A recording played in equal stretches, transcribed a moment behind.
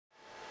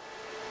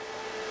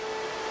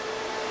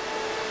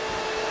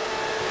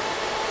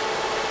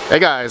Hey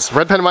guys,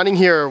 RedPandaMining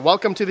here.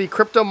 Welcome to the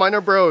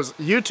Cryptominerbros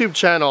YouTube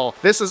channel.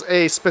 This is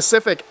a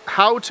specific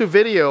how-to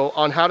video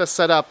on how to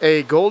set up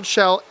a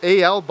Goldshell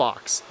AL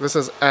box. This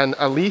is an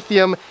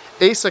Alephium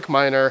ASIC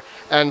miner,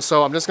 and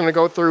so I'm just going to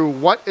go through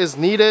what is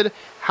needed,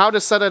 how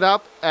to set it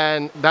up,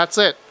 and that's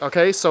it.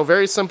 Okay, so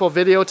very simple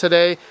video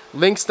today.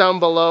 Links down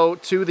below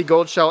to the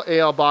Goldshell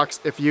AL box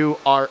if you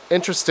are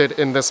interested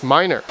in this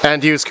miner.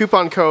 And use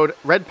coupon code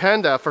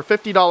RedPanda for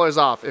 $50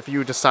 off if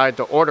you decide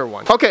to order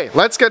one. Okay,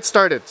 let's get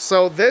started.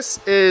 So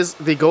this is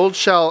the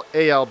Goldshell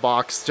AL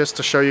box, just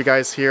to show you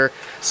guys here.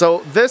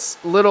 So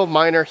this little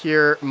miner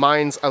here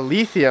mines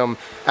Alephium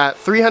at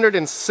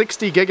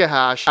 360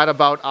 gigahash at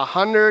about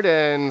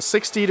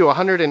 160 to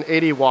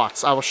 180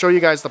 watts. I will show you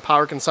guys the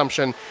power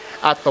consumption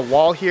at the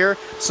wall here.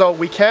 So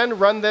we can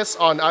run this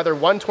on either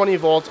 120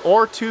 volt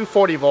or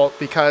 240 volt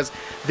because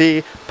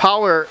the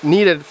power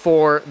needed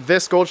for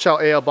this Goldshell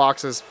AL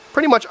box is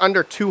pretty much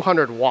under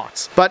 200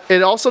 watts. But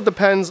it also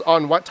depends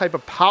on what type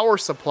of power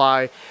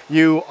supply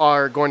you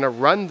are going to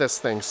run this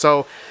thing.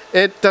 So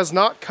it does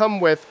not come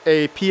with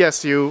a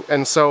PSU,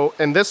 and so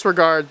in this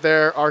regard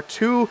there are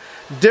two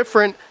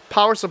different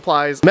power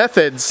supplies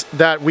methods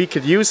that we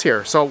could use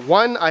here. So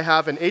one, I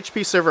have an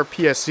HP server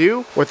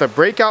PSU with a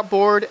breakout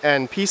board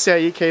and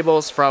PCIe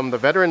cables from the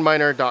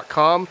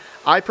veteranminer.com.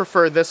 I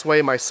prefer this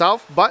way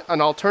myself, but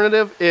an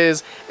alternative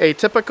is a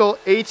typical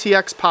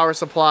ATX power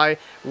supply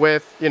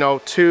with, you know,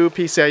 two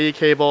PCIe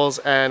cables,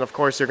 and of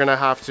course you're gonna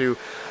have to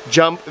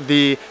jump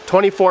the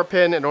 24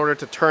 pin in order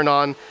to turn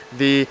on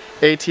the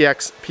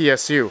ATX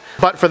PSU.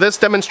 But for this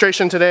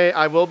demonstration today,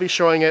 I will be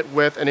showing it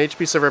with an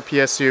HP server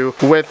PSU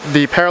with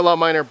the parallel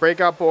miner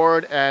breakout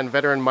board and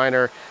veteran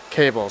miner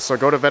cables. So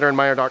go to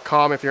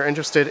veteranminer.com if you're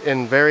interested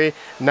in very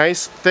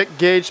nice thick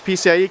gauge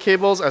PCIe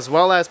cables, as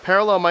well as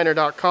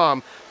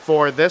parallelminer.com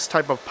for this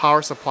type of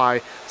power supply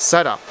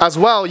setup. As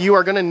well, you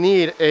are going to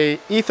need a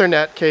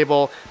Ethernet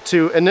cable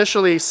to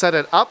initially set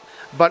it up,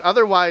 but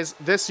otherwise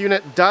this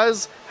unit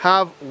does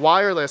have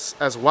wireless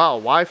as well,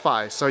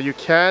 Wi-Fi, so you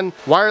can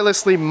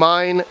wirelessly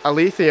mine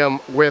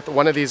Alephium with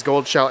one of these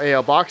Goldshell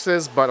AL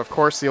boxes. But of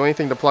course the only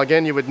thing to plug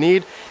in you would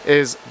need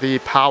is the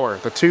power,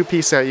 the two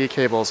PCIe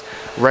cables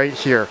right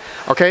here.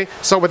 Okay,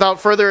 so without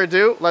further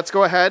ado, let's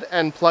go ahead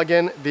and plug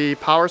in the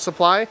power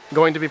supply. I'm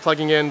going to be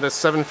plugging in the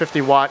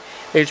 750 watt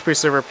HP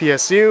server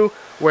PSU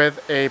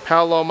with a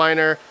parallel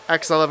miner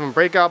X11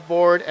 breakout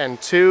board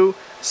and two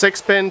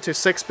 6-pin to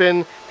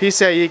 6-pin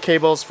PCIe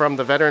cables from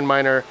the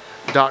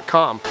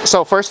veteranminer.com.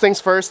 So first things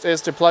first is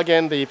to plug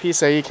in the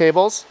PCIe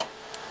cables.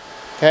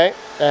 Okay,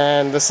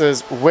 and this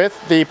is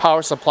with the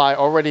power supply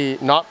already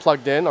not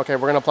plugged in. Okay,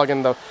 we're gonna plug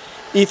in the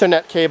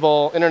Ethernet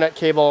cable, internet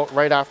cable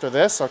right after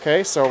this.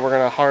 Okay, so we're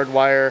gonna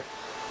hardwire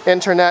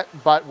internet,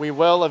 but we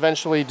will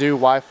eventually do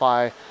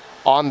Wi-Fi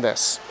on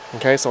this.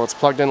 Okay, so it's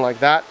plugged in like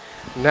that.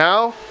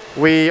 Now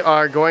we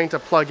are going to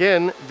plug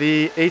in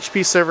the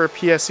HP server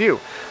PSU.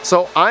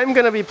 So I'm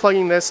going to be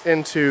plugging this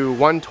into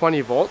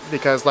 120 volt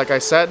because, like I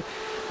said,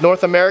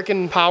 North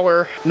American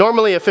power,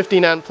 normally a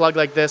 15 amp plug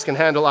like this can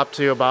handle up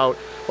to about,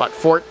 what,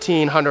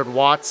 1400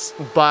 watts,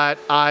 but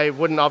I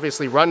wouldn't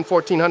obviously run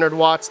 1400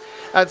 watts.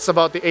 That's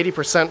about the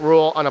 80%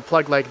 rule on a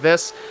plug like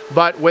this.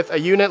 But with a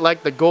unit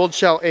like the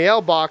Goldshell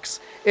AL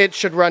box, it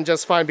should run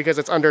just fine because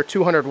it's under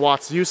 200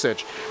 watts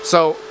usage.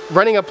 So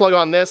running a plug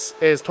on this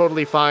is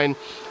totally fine.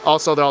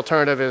 Also, the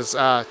alternative is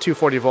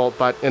 240 volt,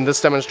 but in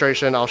this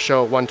demonstration I'll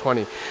show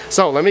 120.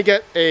 So let me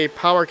get a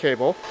power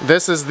cable.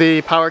 This is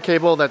the power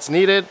cable that's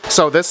needed.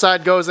 So this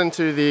side goes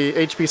into the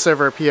HP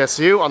server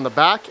PSU on the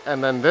back,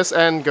 and then this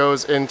end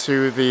goes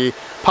into the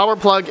power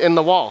plug in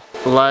the wall,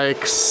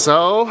 like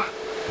so.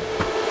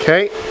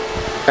 Okay,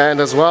 and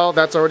as well,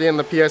 that's already in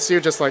the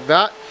PSU, just like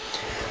that.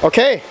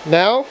 Okay,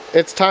 now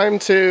it's time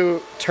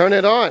to turn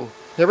it on.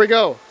 Here we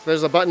go.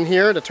 There's a button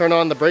here to turn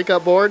on the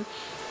breakout board.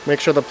 Make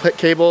sure the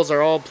cables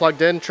are all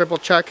plugged in. Triple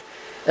check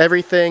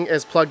everything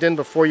is plugged in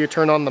before you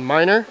turn on the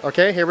miner.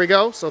 Okay, here we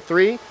go. So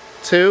 3,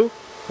 2,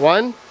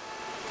 1.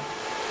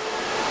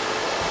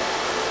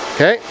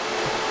 Okay,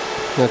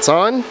 it's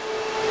on.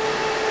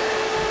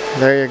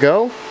 There you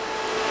go.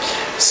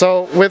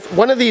 So with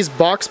one of these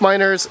box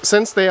miners,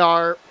 since they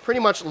are pretty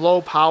much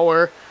low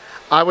power,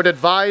 I would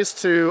advise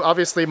to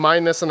obviously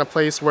mine this in a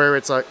place where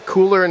it's a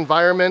cooler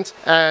environment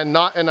and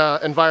not in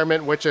an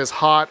environment which is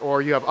hot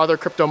or you have other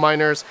crypto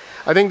miners.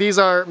 I think these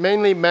are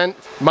mainly meant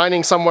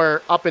mining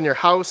somewhere up in your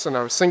house in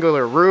a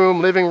singular room,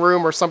 living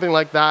room or something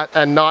like that,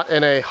 and not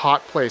in a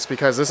hot place,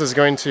 because this is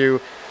going to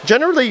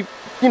generally,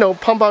 you know,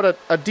 pump out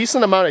a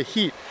decent amount of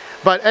heat.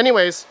 But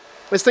anyways,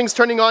 this thing's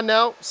turning on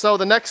now, so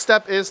the next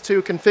step is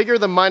to configure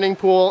the mining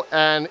pool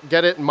and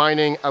get it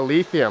mining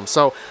Alephium.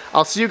 So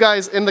I'll see you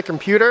guys in the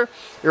computer.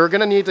 You're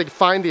gonna need to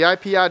find the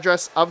IP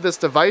address of this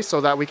device so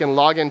that we can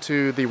log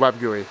into the web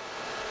GUI.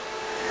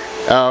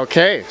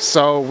 Okay,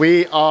 so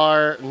we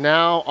are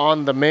now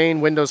on the main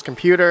Windows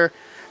computer.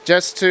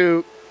 Just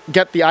to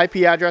get the IP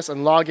address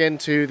and log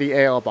into the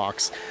AL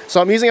box.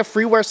 So I'm using a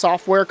freeware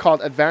software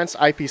called Advanced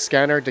IP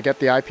Scanner to get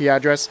the IP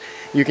address.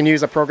 You can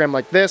use a program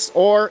like this,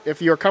 or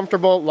if you're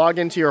comfortable, log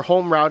into your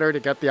home router to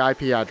get the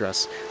IP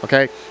address,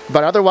 okay?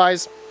 But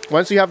otherwise,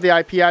 once you have the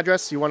IP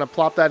address, you want to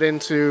plop that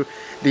into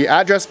the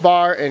address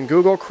bar in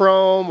Google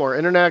Chrome or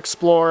Internet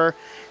Explorer,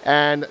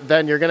 and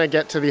then you're going to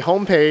get to the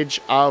home page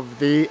of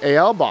the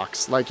AL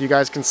box, like you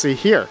guys can see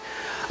here.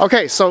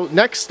 Okay, so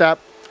next step,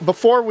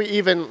 before we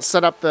even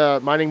set up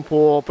the mining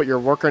pool, put your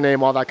worker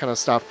name, all that kind of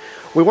stuff,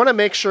 we want to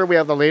make sure we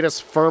have the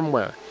latest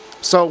firmware.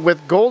 So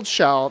with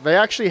Goldshell, they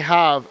actually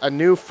have a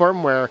new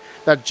firmware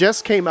that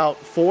just came out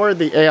for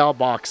the AL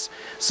box.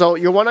 So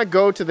you want to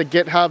go to the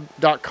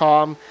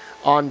github.com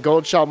on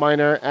Goldshell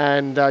Miner,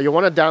 and you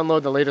want to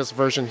download the latest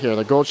version here,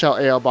 the Goldshell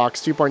AL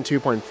Box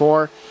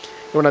 2.2.4.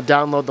 You want to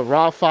download the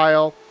raw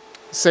file,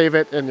 save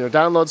it in your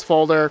downloads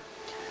folder.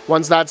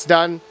 Once that's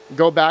done,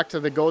 go back to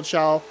the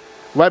Goldshell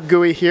web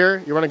GUI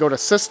here. You want to go to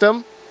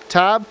System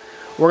tab.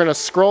 We're going to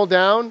scroll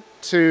down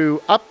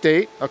to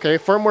Update, okay,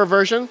 firmware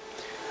version.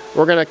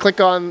 We're going to click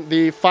on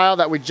the file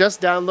that we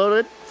just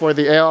downloaded for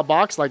the AL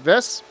box like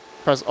this.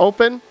 Press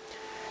Open,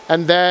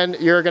 and then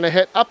you're going to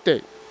hit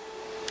Update.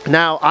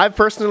 Now, I've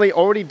personally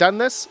already done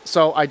this,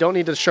 so I don't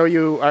need to show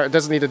you, or it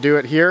doesn't need to do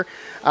it here.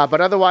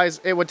 But otherwise,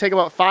 it would take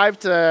about 5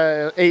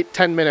 to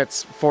 10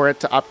 minutes for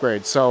it to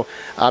upgrade. So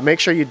make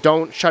sure you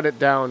don't shut it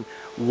down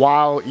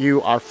while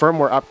you are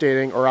firmware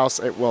updating, or else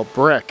it will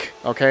brick,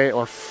 okay,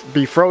 or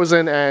be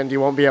frozen and you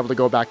won't be able to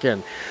go back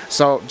in.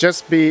 So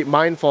just be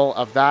mindful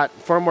of that.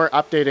 Firmware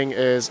updating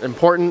is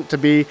important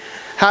to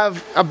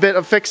have a bit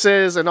of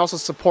fixes and also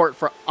support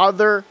for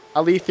other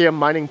Alephium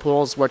mining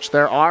pools, which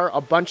there are a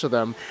bunch of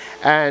them.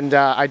 And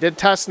I did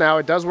test now.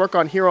 It does work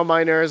on hero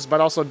miners, but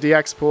also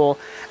DX pool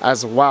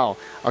as well.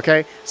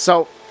 Okay,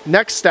 so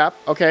next step,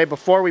 okay,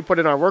 before we put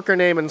in our worker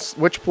name and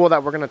which pool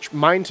that we're going to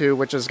mine to,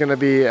 which is going to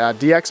be a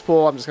DX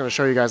pool, I'm just going to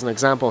show you guys an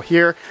example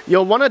here.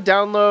 You'll want to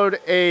download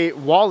a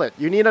wallet.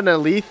 You need an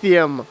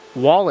Alephium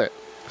wallet.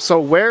 So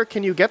where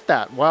can you get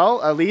that? Well,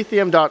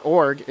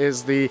 alephium.org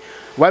is the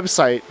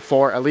website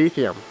for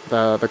Alephium,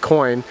 the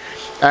coin.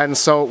 And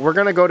so we're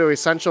going to go to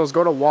Essentials,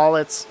 go to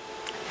Wallets.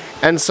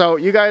 And so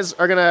you guys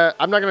are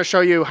I'm not gonna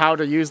show you how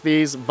to use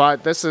these,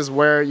 but this is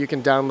where you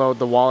can download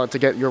the wallet to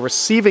get your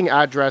receiving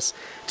address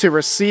to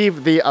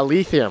receive the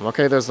Alephium.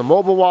 Okay, there's the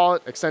mobile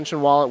wallet,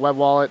 extension wallet, web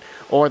wallet,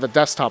 or the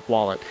desktop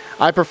wallet.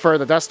 I prefer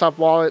the desktop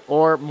wallet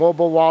or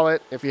mobile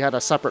wallet if you had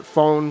a separate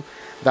phone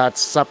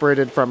that's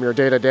separated from your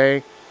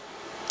day-to-day.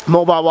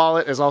 Mobile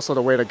wallet is also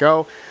the way to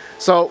go.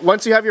 So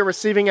once you have your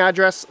receiving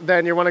address,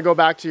 then you wanna go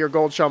back to your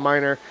Goldshell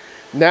miner.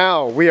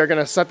 Now we are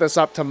gonna set this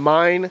up to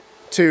mine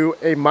to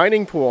a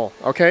mining pool.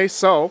 Okay,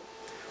 so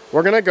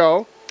we're gonna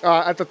go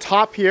at the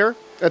top here.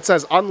 It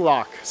says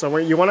unlock, so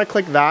you want to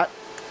click that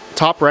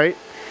top right.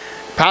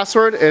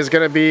 Password is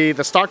gonna be,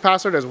 the stock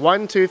password is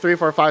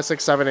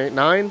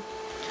 123456789,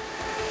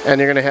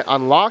 and you're gonna hit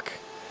unlock.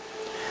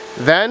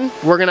 Then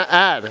we're gonna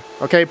add,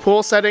 okay,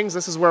 pool settings.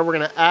 This is where we're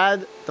gonna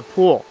add the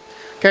pool.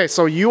 Okay,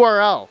 so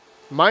URL,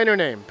 miner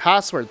name,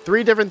 password,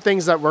 3 different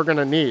things that we're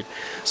gonna need.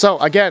 So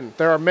again,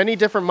 there are many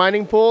different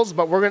mining pools,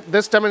 but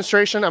this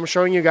demonstration, I'm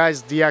showing you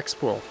guys DX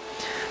pool.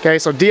 Okay,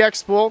 so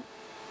DX pool,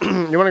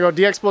 you wanna go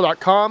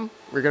dxpool.com,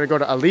 we're gonna go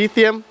to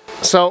Alephium.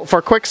 So for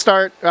a quick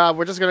start,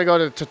 we're just gonna go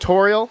to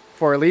tutorial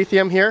for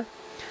Alephium here.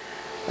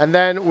 And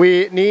then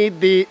we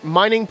need the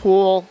mining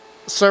pool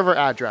server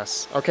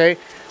address, okay?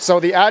 So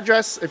the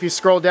address, if you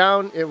scroll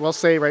down, it will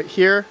say right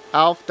here,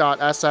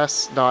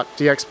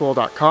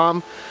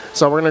 alf.ss.dxpool.com.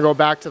 So we're gonna go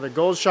back to the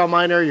Goldshell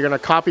miner, you're gonna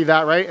copy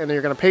that, right? And then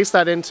you're gonna paste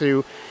that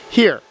into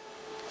here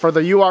for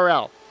the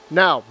URL.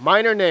 Now,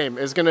 miner name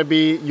is gonna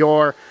be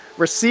your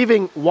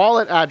receiving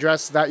wallet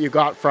address that you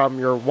got from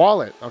your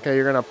wallet. Okay,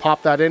 you're gonna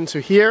pop that into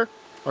here,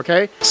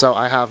 okay? So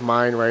I have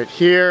mine right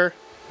here,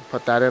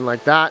 put that in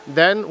like that.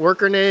 Then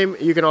worker name,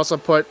 you can also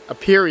put a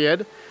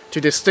period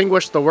to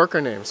distinguish the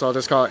worker name. So I'll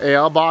just call it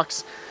AL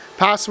box.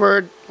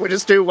 Password, we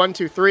just do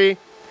 123,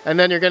 and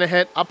then you're gonna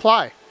hit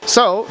apply.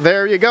 So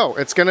there you go.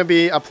 It's gonna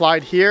be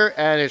applied here,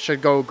 and it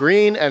should go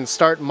green and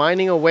start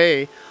mining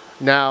away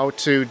now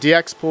to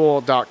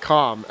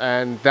dxpool.com.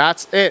 And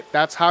that's it.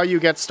 That's how you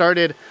get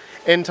started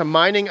into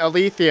mining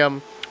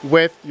Alephium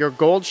with your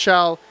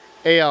Goldshell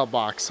AL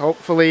box.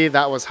 Hopefully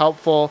that was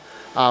helpful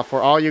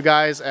for all you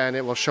guys, and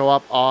it will show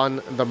up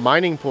on the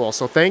mining pool.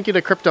 So thank you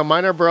to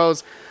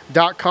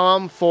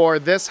cryptominerbros.com for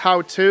this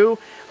how-to.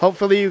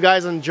 Hopefully you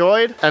guys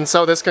enjoyed. And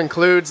so this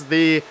concludes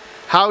the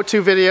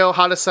how-to video,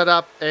 how to set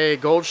up a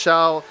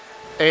Goldshell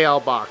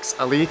AL box,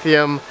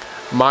 Alephium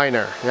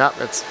miner. Yep,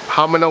 it's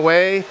humming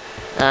away,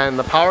 and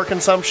the power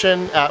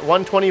consumption at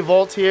 120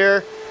 volts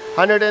here,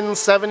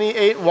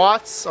 178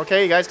 watts.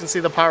 Okay, you guys can see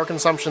the power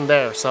consumption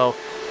there. So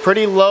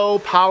pretty low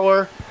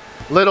power,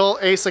 little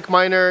ASIC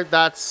miner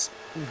that's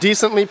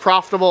decently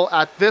profitable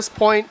at this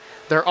point.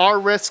 There are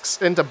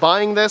risks into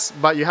buying this,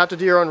 but you have to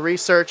do your own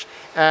research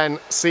and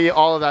see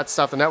all of that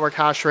stuff, the network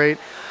hash rate,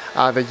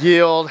 the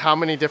yield, how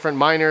many different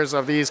miners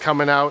of these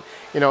coming out.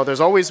 you know, there's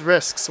always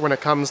risks when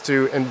it comes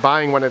to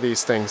buying one of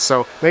these things.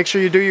 So make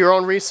sure you do your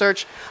own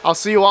research. I'll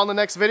see you all in the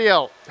next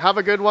video. Have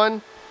a good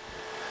one.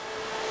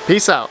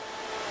 Peace out.